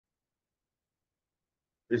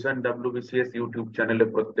Vision WBCS YouTube চ্যানেলে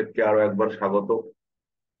প্রত্যেককে আরো একবার স্বাগত।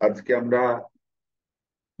 আজকে আমরা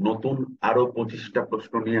নতুন আরো 25টা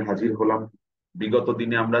প্রশ্ন নিয়ে হাজির হলাম। বিগত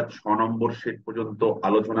দিনে আমরা 6 নম্বর সেট পর্যন্ত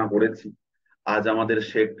আলোচনা করেছি। আজ আমাদের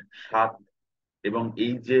সেট 7 এবং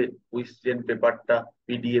এই যে কোয়েশ্চেন পেপারটা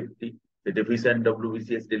পিডিএফটি এটা ভিশন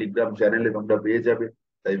WBCS টেলিগ্রাম চ্যানেলে তোমরা পেয়ে যাবে।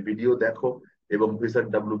 তাই ভিডিও দেখো এবং ভিশন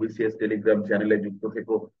WBCS টেলিগ্রাম চ্যানেলে যুক্ত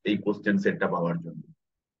থেকো এই কোশ্চেন সেটটা পাওয়ার জন্য।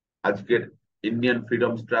 আজকের ইন্ডিয়ান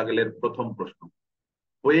ফ্রিডম স্ট্রাগলের প্রথম প্রশ্ন,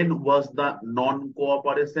 when was the non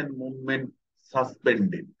cooperation movement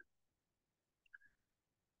suspended?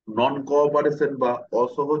 Non cooperation বা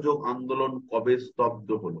অসহযোগ আন্দোলন কবে স্তব্ধ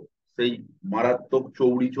হলো? সেই মারাত্মক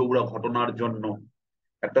চৌরি চৌরা ঘটনার জন্য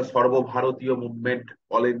একটা সর্বভারতীয় movement,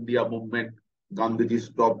 all India movement Gandhiji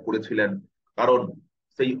stop করেছিলেন। কারণ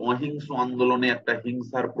সেই অহিংস আন্দোলনে একটা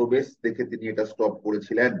হিংসার প্রবেশ দেখে তিনি এটা স্টপ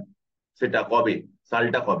করেছিলেন। সেটা কবে,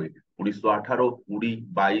 সালটা কবে? 1918, 20,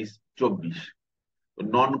 22, 24।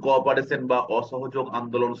 নন কোঅপারেশন বা অসহযোগ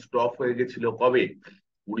আন্দোলন স্টপ হয়ে গেছিল কবে?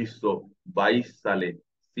 1922 সালে।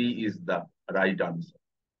 C is the right answer.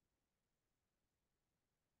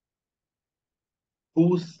 Who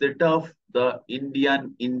set of the Indian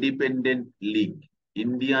independent league?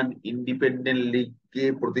 Indian independent league কে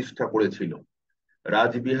প্রতিষ্ঠা করেছিল?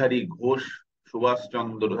 Rashbehari Bose,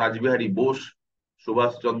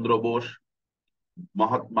 Subhash Chandra Bose,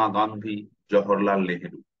 Mahatma Gandhi, Jawaharlal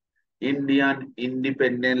Nehru. Indian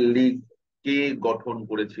independent league কে গঠন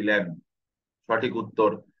করেছিলেন? সঠিক উত্তর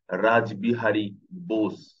রাসবিহারী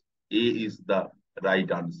বোস। এ is the right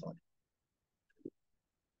answer.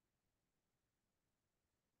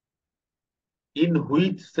 In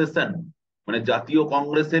which session, মানে জাতীয়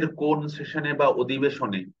কংগ্রেসের কোন সেশনে বা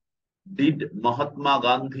অধিবেশনে ডিড মহাত্মা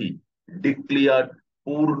গান্ধী ডিক্লেয়ার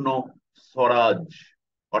পূর্ণ স্বরাজ,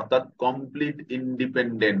 অর্থাৎ complete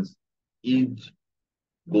independence is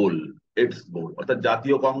goal, it's গোল, অর্থাৎ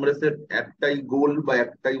জাতীয় কংগ্রেসের একটাই গোল বা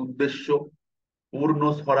একটাই উদ্দেশ্য পূর্ণ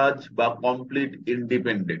স্বরাজ বা কমপ্লিট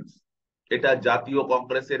ইন্ডিপেন্ডেন্স। এটা জাতীয়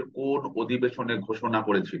কংগ্রেসের কোন অধিবেশনে ঘোষণা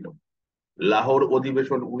করেছিল? লাহোর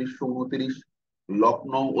অধিবেশন 1929,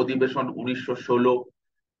 লখনৌ অধিবেশন 1916,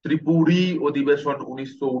 ত্রিপুরী অধিবেশন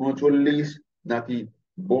 1939, নাকি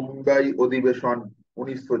বোম্বাই অধিবেশন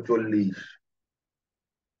 1940?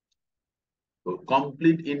 তো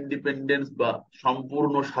কমপ্লিট ইন্ডিপেন্ডেন্স বা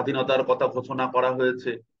সম্পূর্ণ স্বাধীনতার কথা ঘোষণা করা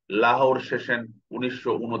হয়েছে লাহোর সেশন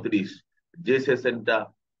 1929, যে সেশনটা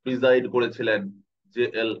প্রিজাইড করেছিলেন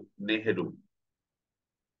JL Nehru.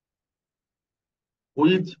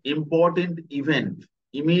 Which important event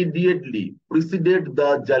immediately preceded the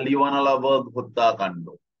Jallianwala Bagh হত্যাকাণ্ড?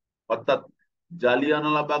 অর্থাৎ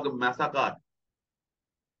জালিয়ানওয়ালাবাগ ম্যাসাকার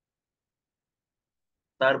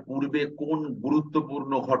তার পূর্বে কোন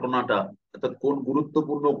গুরুত্বপূর্ণ ঘটনাটা, অর্থাৎ কোন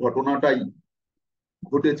গুরুত্বপূর্ণ ঘটনাটাই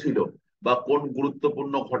ঘটেছিল বা কোন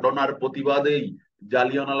গুরুত্বপূর্ণ ঘটনার প্রতিবাদেই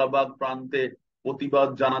জালিয়ানওয়ালাবাগ প্রান্তে প্রতিবাদ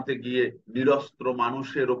জানাতে গিয়ে নিরস্ত্র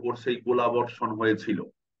মানুষের ওপর সেই গোলাবর্ষণ হয়েছিল?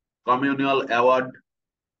 Communal award,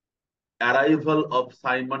 arrival of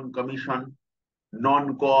Simon commission, non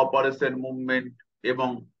cooperation movement এবং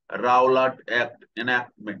রাওলাট অ্যাক্ট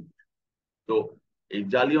এনাক্টমেন্ট। তো এই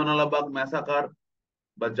জালিয়ানওয়ালাবাগ ম্যাসাকার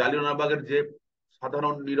বা জালিয়ানওয়ালাবাগের যে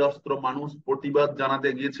সাধারণ নিরস্ত্র মানুষ প্রতিবাদ জানাতে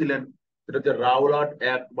গিয়েছিলেন সেটা হচ্ছে রাওলাট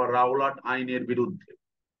অ্যাক্ট বা রাওলাট আইনের বিরুদ্ধে।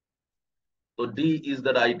 তো D is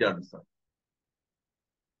the right answer.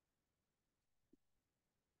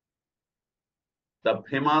 The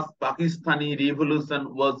famous Pakistani revolution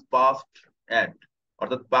was passed at,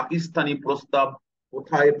 অর্থাৎ পাকিস্তানি প্রস্তাব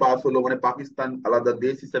কোথায় পাস হলো, মানে পাকিস্তান আলাদা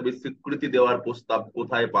দেশ হিসেবে স্বীকৃতি দেওয়ার প্রস্তাব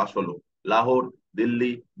কোথায় পাস হলো? লাহোর,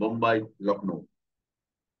 দিল্লি, বোম্বাই, লখনৌ।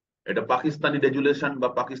 এটা পাকিস্তানি রেজুলেশন বা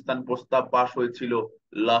পাকিস্তান প্রস্তাব পাস হয়েছিল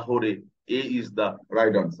লাহোরে। এ is the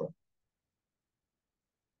right answer.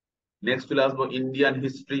 Next চলে আসবো Indian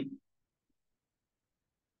history.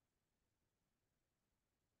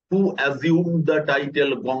 Who assume the title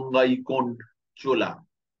গঙ্গাইকোন্ড চোলা?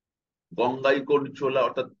 গঙ্গাইকোন্ড চোলা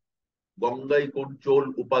অর্থাৎ গঙ্গাইকোন্ড চোল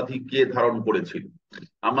উপাধি কে ধারণ করেছিল?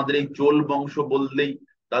 আমাদের এই চোল বংশ বললেই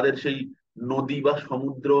তাদের সেই নদী বা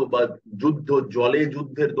সমুদ্র বা যুদ্ধ, জলে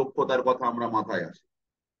যুদ্ধের দক্ষতার কথা আমরা মাথায় আসে।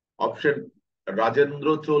 অপশন রাজেন্দ্র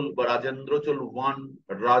চোল বা রাজেন্দ্র চোল 1,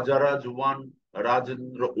 রাজারাজ 1,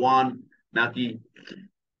 রাজেন্দ্র 1, নাকি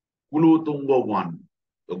কুলোতুঙ্গ 1?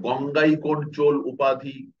 তো গঙ্গাইকোন্ড চোল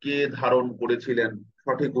উপাধি কে ধারণ করেছিলেন?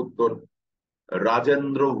 সঠিক উত্তর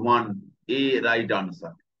রাজেন্দ্র 1। এ right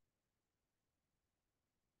answer.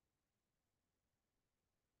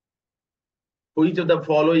 Which of the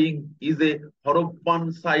following is a Harappan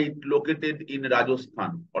site located in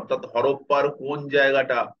Rajasthan? অর্থাৎ হরপ্পার কোন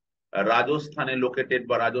জায়গাটা রাজস্থানে লোকেটেড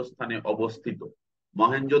বা রাজস্থানে অবস্থিত?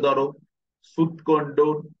 মহেঞ্জোদারো,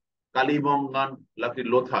 সুতকন্ডর, কালিবঙ্গান নাকি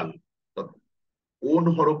লোথাল? কোন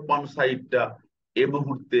হরপ্পান সাইটটা এ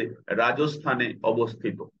মুহূর্তে রাজস্থানে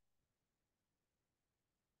অবস্থিত?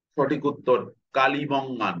 সঠিক উত্তর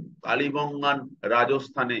কালিবঙ্গান। কালিবঙ্গান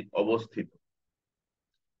রাজস্থানে অবস্থিত।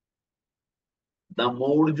 The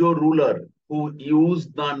Maurya ruler who used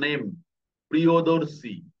the name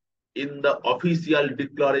Priyadarshi in the official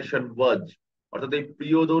declaration was, অর্থাৎ এই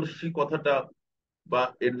প্রিয়দর্শী কথাটা বা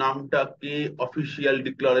এর নামটা কে অফিসিয়াল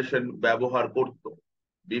ডিক্লারেশন ব্যবহার করত?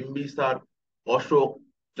 বিম্বিসার, অশোক,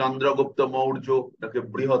 চন্দ্রগুপ্ত মৌর্য নাকি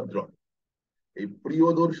বৃহদ্রথ? এই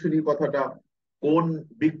প্রিয়দর্শিনী কথাটা কোন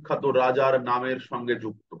বিখ্যাত রাজার নামের সঙ্গে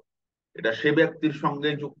যুক্ত? এটা সে ব্যক্তির সঙ্গে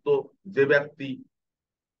যুক্ত যে ব্যক্তি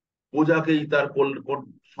প্রজাকেই তার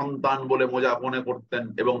সন্তান বলে মনে করতেন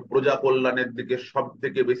এবং প্রজা কল্যাণের দিকে সব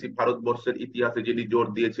থেকে বেশি ভারতবর্ষের ইতিহাসে যিনি জোর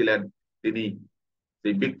দিয়েছিলেন তিনি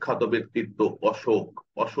সেই বিখ্যাত ব্যক্তিত্ব Ashok.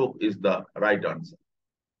 Ashok is the right answer.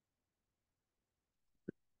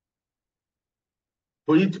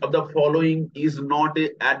 Which of the following is not a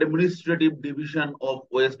administrative division of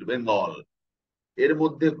West Bengal? এর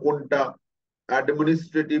মধ্যে কোনটা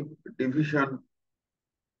অ্যাডমিনিস্ট্রেটিভ ডিভিশন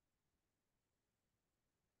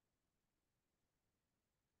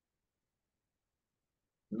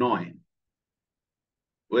নয়?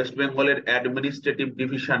 ওয়েস্ট বেঙ্গলের অ্যাডমিনিস্ট্রেটিভ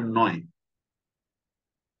ডিভিশন নয়।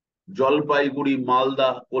 জলপাইগুড়ি, মালদা,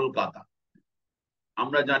 কলকাতা।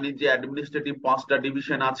 আমরা জানি যে অ্যাডমিনিস্ট্রেটিভ 5টা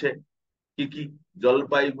ডিভিশন আছে। কি কি?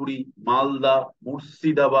 জলপাইগুড়ি, মালদা,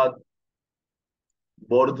 মুর্শিদাবাদ,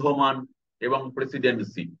 বর্ধমান এবং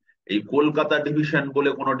প্রেসিডেন্সি। এই কলকাতা ডিভিশন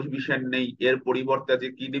বলে কোনো ডিভিশন নেই, এর পরিবর্তে আছে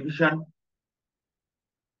কি ডিভিশন?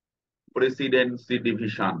 Presidency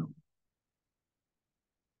division.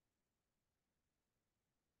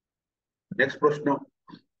 নেক্সট প্রশ্ন।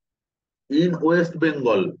 In West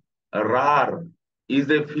Bengal, RAR is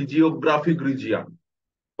a physiographic region,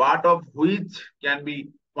 part of which can be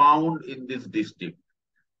found in this district.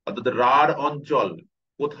 অর্থাৎ রার অঞ্চল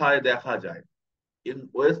কোথায় দেখা যায়? In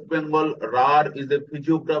West Bengal, RAR is a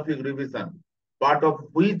physiographic region, part of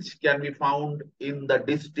which can be found in the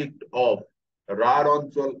district of, রার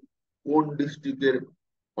অঞ্চল কোন ডিস্ট্রিক্টের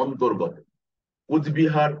অন্তর্গত?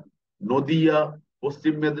 কুচবিহার, নদিয়া,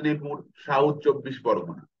 পশ্চিম Medinipur, south 24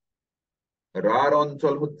 Pargana. রার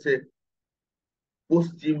অঞ্চল হচ্ছে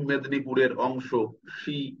পশ্চিম মেদিনীপুরের অংশ।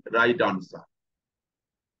 C right answer.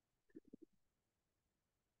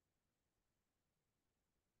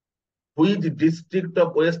 Which district of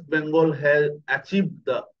West Bengal has achieved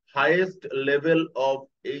the highest level of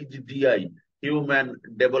HDI, Human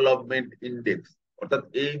Development Index? অর্থাৎ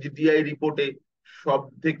HDI রিপোর্টে সব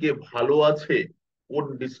থেকে ভালো আছে কোন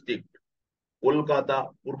ডিস্ট্রিক্ট? কলকাতা,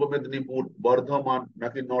 পূর্ব মেদিনীপুর, বর্ধমান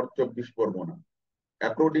নাকি north 24 Pargana?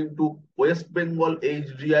 According to West Bengal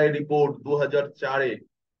HDI report 2004-এ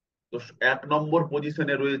তো 1 নম্বর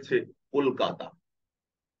পজিশনে রয়েছে Kolkata.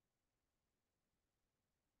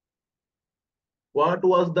 What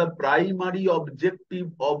was the primary objective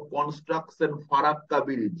of construction Farakka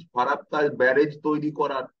bridge? Farakka barrage তৈরি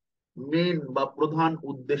করার মেন বা প্রধান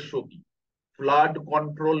উদ্দেশ্য কি? Flood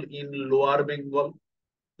control in lower Bengal,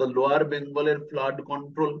 তো লোয়ার বেঙ্গলের flood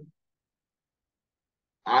control,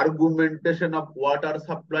 আর্গুমেন্টেশন of water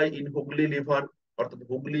supply in Hooghly river, অর্থাৎ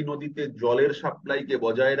হুগলি নদীতে জলের সাপ্লাইকে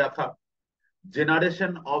বজায় রাখা,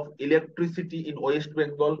 generation of electricity in West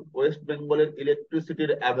Bengal, West বেঙ্গলের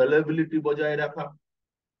ইলেকট্রিসিটির অ্যাভেলেবিলিটি বজায় রাখা,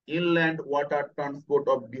 inland water transport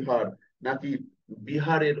of Bihar, নাকি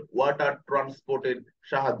বিহারের ওয়াটার ট্রান্সপোর্টের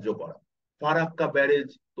সাহায্য করা? ফারাক্কা ব্যারেজ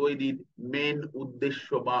তৈরির মেন উদ্দেশ্য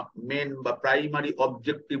বা প্রাইমারি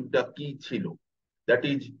অবজেক্টিভটা কি ছিল? That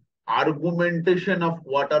is argumentation of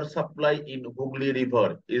water supply in Hooghly River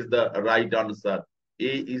is the right answer.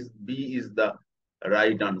 B is the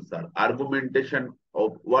right answer. Argumentation of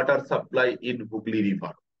water supply in Hooghly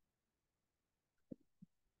River.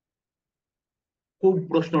 খুব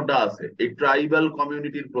প্রশ্নটা আছে, এই ট্রাইবাল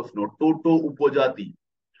কমিউনিটির প্রশ্ন। টোটো উপজাতি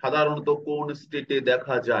সাধারণত কোন স্টেটে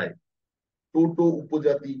দেখা যায়? টোটো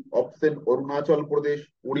উপজাতি অপশন অরুণাচল প্রদেশ,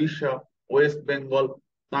 উড়িষ্যা, ওয়েস্ট বেঙ্গল,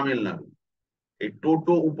 তামিলনাড়ু। এই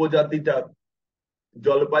টোটো উপজাতিটা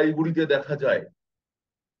জলপাইগুড়িতে দেখা যায়।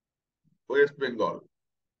 West Bengal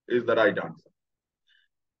is the right answer.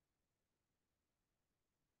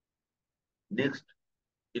 Next,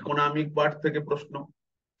 economic part থেকে প্রশ্ন।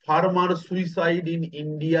 Farmer suicide in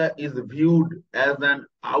India is viewed as an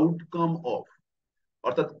outcome of,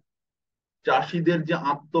 অর্থাৎ চাষিদের যে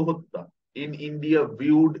আত্মহত্যা in India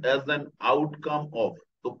viewed as an outcome of,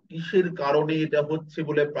 তো কিসের কারণে এটা হচ্ছে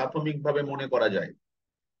বলে প্রাথমিকভাবে মনে করা যায়?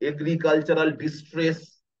 Agricultural distress,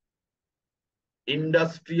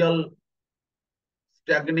 industrial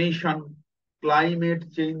stagnation, climate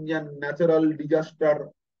change and natural disaster,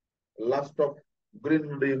 last of green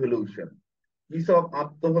revolution. কৃষক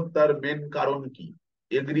আত্মহত্যার মেন কারণ কি?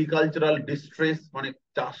 এগ্রিকালচারাল ডিস্ট্রেস মানে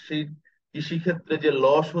চাষির কৃষিক্ষেত্রে যে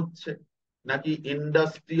লস হচ্ছে, নাকি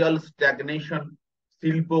ইন্ডাস্ট্রিয়াল স্ট্যাগনেশন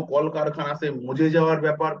শিল্প কলকারখানাতে মজে যাওয়ার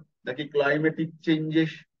ব্যাপার, নাকি ক্লাইমেটিক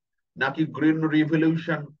চেঞ্জেস, নাকি গ্রিন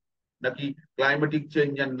রিভলিউশন, নাকি climatic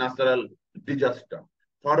change and natural disaster.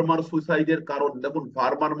 Farmer সুইসাইডের কারণ দেখুন,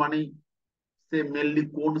 ফার্মার মানেই সে মেনলি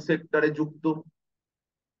কোন সেক্টরে যুক্ত?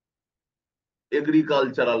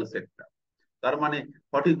 Agricultural sector. তার মানে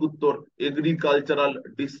সঠিক উত্তর agricultural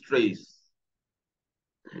distress.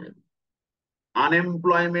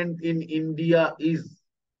 Unemployment in India is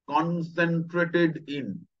concentrated in,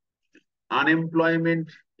 unemployment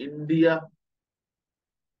India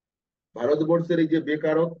ভারতবর্ষের এই যে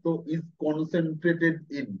বেকারত্ব ইজ কনসেন্ট্রেটেড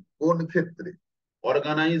ইন কোন ক্ষেত্রে?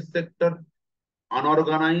 Organised sector,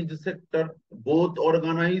 unorganised sector, both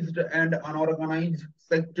organised and unorganised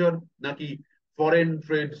sector, নাকি foreign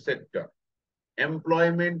trade sector?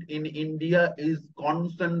 Employment in India is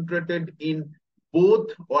concentrated in both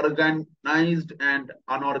organized and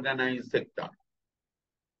unorganized sector.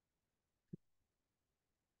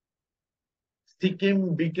 Sikkim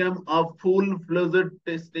became a full-fledged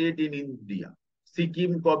state in India.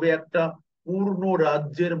 Sikkim কবে একটা পূর্ণ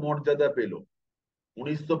রাজ্যের মর্যাদা পেল?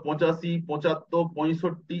 1985, 75,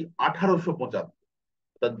 65, 1875।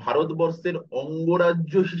 অর্থাৎ ভারতবর্ষের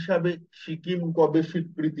অঙ্গরাজ্য হিসাবে সিকিম কবে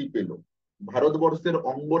স্বীকৃতি পেল? ভারতবর্ষের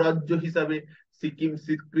অঙ্গরাজ্য হিসাবে সিকিম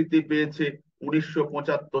স্বীকৃতি পেয়েছে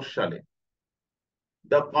 1975 সালে।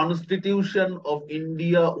 The constitution of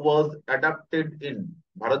India was adapted in,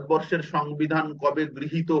 ভারতবর্ষের সংবিধান কবে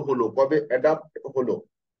গৃহীত হলো, কবে অ্যাডাপ্ট হলো?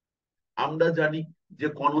 আমরা জানি যে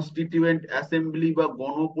কনস্টিটিউয়েন্ট অ্যাসেম্বলি বা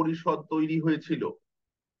গণপরিষদ তৈরি হয়েছিল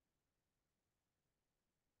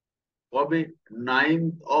কবে? 9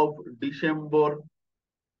 ডিসেম্বর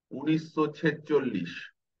 1946।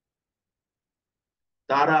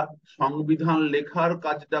 তারা সংবিধান লেখার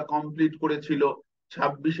কাজটা কমপ্লিট করেছিল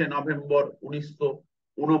 26 নভেম্বর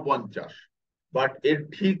 1949। বাট এর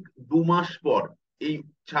ঠিক 2 মাস পর, এই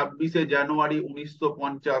 26 জানুয়ারি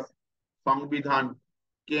 1950, সংবিধান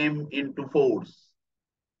কেম ইনটু ফোর্স।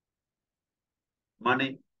 মানে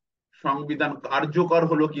সংবিধান কার্যকর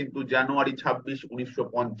হলো কিন্তু জানুয়ারি 26,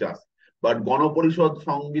 1950। বাট গণপরিষদ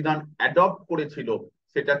সংবিধান অ্যাডপ্ট করেছিল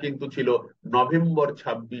সেটা কিন্তু ছিল November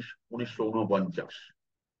 26, 1949।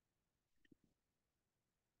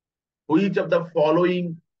 Which of the following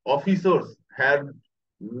officers have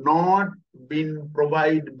not been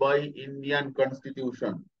provided by Indian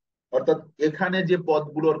Constitution? অর্থাৎ এখানে যে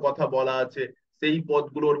পদগুলোর কথা বলা আছে সেই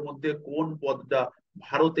পদগুলোর মধ্যে কোন পদটা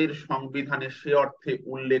ভারতের সংবিধানে সে অর্থে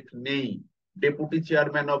উল্লেখ নেই? Deputy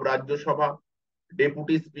chairman of Rajya Sabha,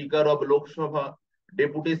 deputy speaker of Lok Sabha,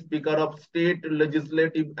 deputy speaker of state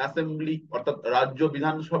legislative assembly অর্থাৎ রাজ্য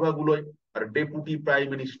বিধানসভাগুলোয়, আর ডেপুটি প্রাইম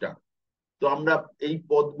মিনিস্টার। তো আমরা এই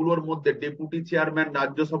পদগুলোর মধ্যে ডেপুটি চেয়ারম্যান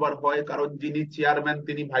রাজ্যসভার হয়, কারণ যিনি চেয়ারম্যান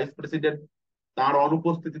তিনি ভাইস প্রেসিডেন্ট, তার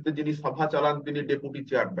অনুপস্থিতিতে যিনি সভা চালান তিনি deputy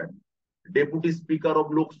chairman. Deputy speaker of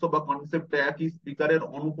Lok Sabha concept একই, স্পিকারের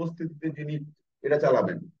অনুপস্থিতিতে যিনি এটা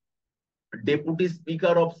চালাবেন। Deputy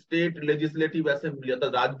speaker of state legislative assembly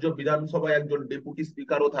অর্থাৎ রাজ্য বিধানসভায় একজন ডেপুটি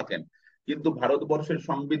স্পিকারও থাকেন, কিন্তু ভারতবর্ষের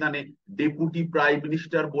সংবিধানে ডেপুটি প্রাইম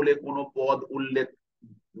মিনিস্টার বলে কোনো পদ উল্লেখ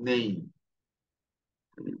নেই।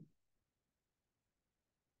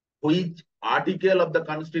 Which article of the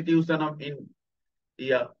Constitution of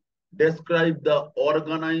India describe the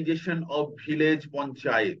organization of village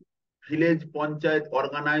panchayat? Village panchayat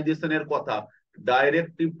organization এর কথা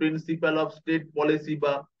directive principle of state policy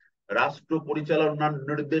বা রাষ্ট্র পরিচালনার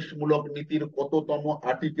নির্দেশমূলক নীতির কততম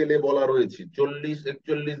আর্টিকেলে বলা রয়েছে? 40,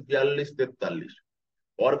 41, 42, 43।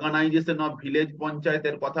 অর্গানাইজেশন অফ ভিলেজ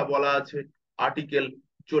পঞ্চায়েতের কথা বলা আছে article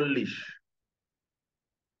 40।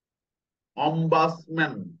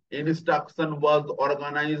 Ombudsman instruction was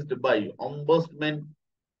organized by Ombudsman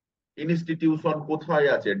institution কোথায়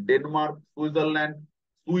আছে? ডেনমার্ক, সুইজারল্যান্ড,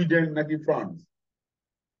 সুইডেন নাকি France?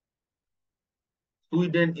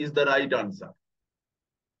 Sweden is the right answer.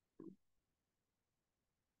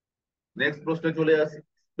 Next প্রশ্নে চলে আসি।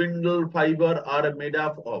 Spindle fibre are made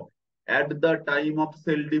up of at the time of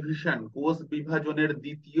cell division, কোষ বিভাজনের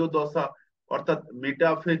দ্বিতীয় দশা অর্থাৎ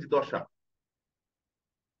মেটাফেজ দশা,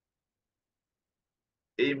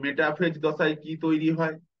 এই মেটাফেজ দশায় কি তৈরি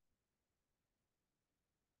হয়?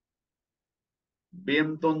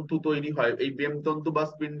 বেমতন্তু তৈরি হয়। এই বেমতন্তু বা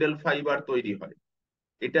স্পিন্ডেল ফাইবার তৈরি হয়।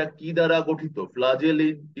 এটা কি দ্বারা গঠিত?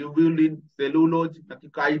 ফ্লাজেলিন, টিউবুলিন, সেলুলোজ নাকি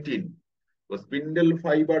কাইটিন? তো স্পিন্ডেল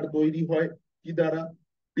ফাইবার তৈরি হয় কি দ্বারা?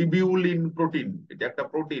 টিবিউলিন প্রোটিন, এটা একটা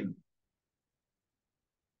protein.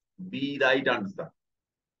 B right answer.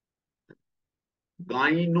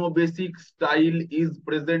 গাইনোবেসিক style is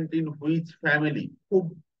present in which family? খুব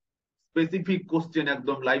স্পেসিফিক কোশ্চেন,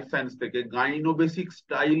 একদম লাইফ সায়েন্স থেকে। গাইনোবেসিক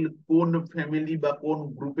স্টাইল কোন ফ্যামিলি বা কোন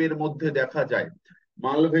গ্রুপের মধ্যে দেখা যায়?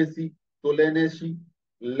 মালভেসি, সোলেনেসি,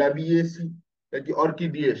 ল্যাবিয়েসি নাকি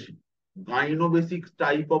অর্কিডিয়েসি? গাইনোবেসিক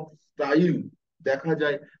টাইপ অফ স্টাইল দেখা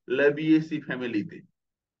যায় ল্যাবিয়েসি ফ্যামিলিতে।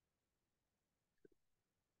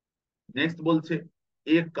 নেক্সট বলছে,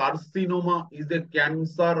 এ carcinoma is a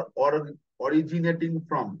cancer originating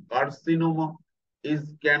from. Carcinoma is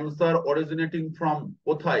cancer originating from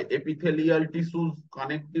কোথায়? Epithelial tissues,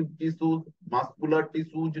 connective tissues, muscular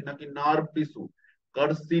tissues নাকি নার্ভ টিস্যু?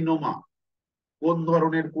 কার্সিনোমা কোন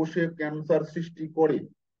ধরনের কোষে ক্যান্সার সৃষ্টি করে?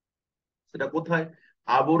 সেটা কোথায়?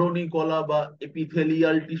 আবরণী কলা বা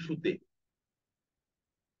epithelial টিস্যুতে।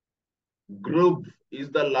 গ্রুব is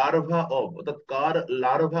the larva of, অর্থাৎ কার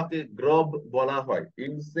লার্ভাকে গ্রব বলা হয়?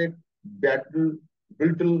 ইনসেক্ট, ব্যাটল,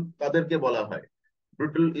 ব্রিটল, তাদেরকে বলা হয়?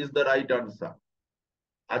 Brittle is the right answer.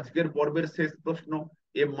 আজকের পর্বের শেষ প্রশ্ন,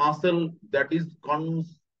 এ muscle that is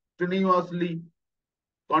continuously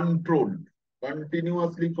controlled.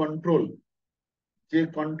 Continuously control, যে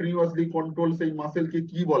কন্টিনিউয়াসলি কন্ট্রোল, সেই মাসেলকে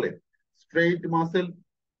কি বলে? Straight muscle,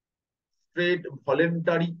 straight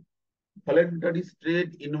voluntary, voluntary straight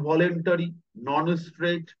involuntary, নন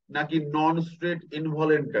স্ট্রেট নাকি নন স্ট্রেট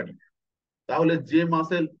ইনভলেন্টারি? তাহলে যে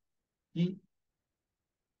মাসেল কি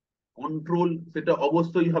কন্ট্রোল, সেটা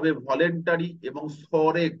অবশ্যই হবে ভলেন্টারি এবং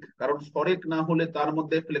সরেক, কারণ সরেক না হলে তার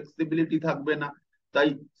মধ্যে ফ্লেক্সিবিলিটি থাকবে না। তাই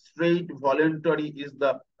straight voluntary is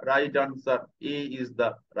the right answer. A is the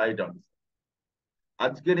right answer.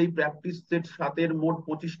 আজকের এই প্র্যাকটিস সেট 7-এর মোট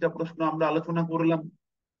 25টা প্রশ্ন আমরা আলোচনা করলাম।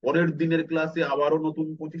 পরের দিনের ক্লাসে আবারও নতুন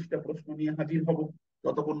 25টা প্রশ্ন নিয়ে হাজির হব।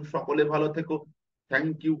 ততক্ষণ সকলে ভালো থেকো।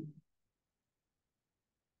 Thank you.